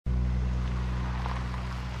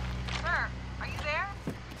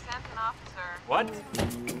What?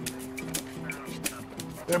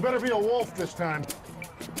 There better be a wolf this time.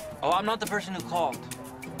 Oh, I'm not the person who called.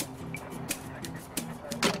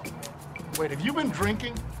 Wait, have you been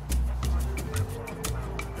drinking?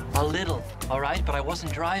 A little, all right? But I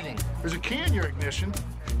wasn't driving. There's a key in your ignition.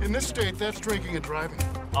 In this state, that's drinking and driving.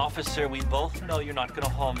 Officer, we both know you're not gonna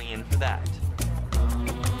haul me in for that.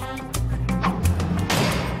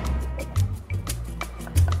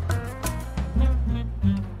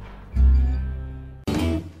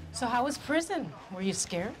 So how was prison? Were you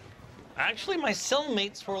scared? Actually, my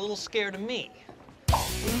cellmates were a little scared of me.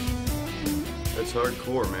 That's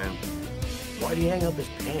hardcore, man. Why'd he hang up his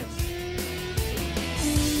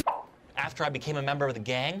pants? After I became a member of the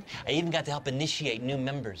gang, I even got to help initiate new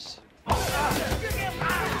members. You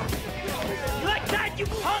like that, you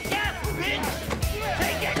punk-ass bitch?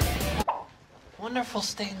 Take it! Wonderful,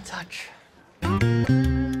 stay in touch.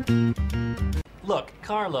 Look,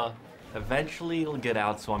 Carla, eventually it'll get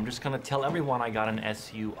out, so I'm just gonna tell everyone I got an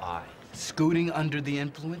SUI. Scooting under the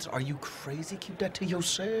influence? Are you crazy? Keep that to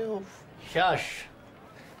yourself. Shush.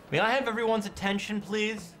 May I have everyone's attention,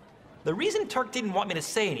 please? The reason Turk didn't want me to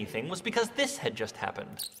say anything was because this had just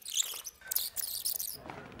happened.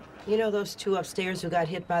 You know those two upstairs who got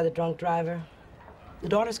hit by the drunk driver? The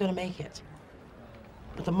daughter's gonna make it.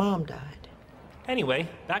 But the mom died. Anyway,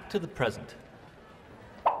 back to the present.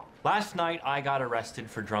 Last night, I got arrested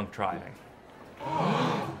for drunk driving.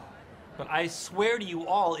 But I swear to you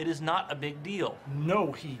all, it is not a big deal.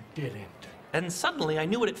 No, he didn't. And suddenly, I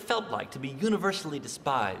knew what it felt like to be universally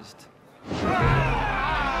despised.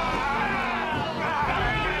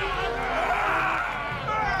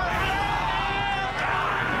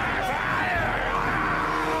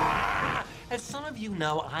 As some of you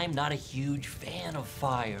know, I'm not a huge fan of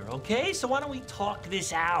fire, okay? So why don't we talk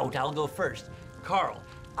this out? I'll go first. Carl,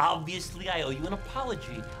 obviously I owe you an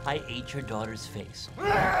apology. I ate your daughter's face.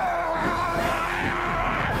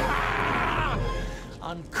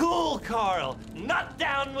 Uncool, Carl. Not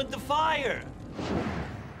down with the fire.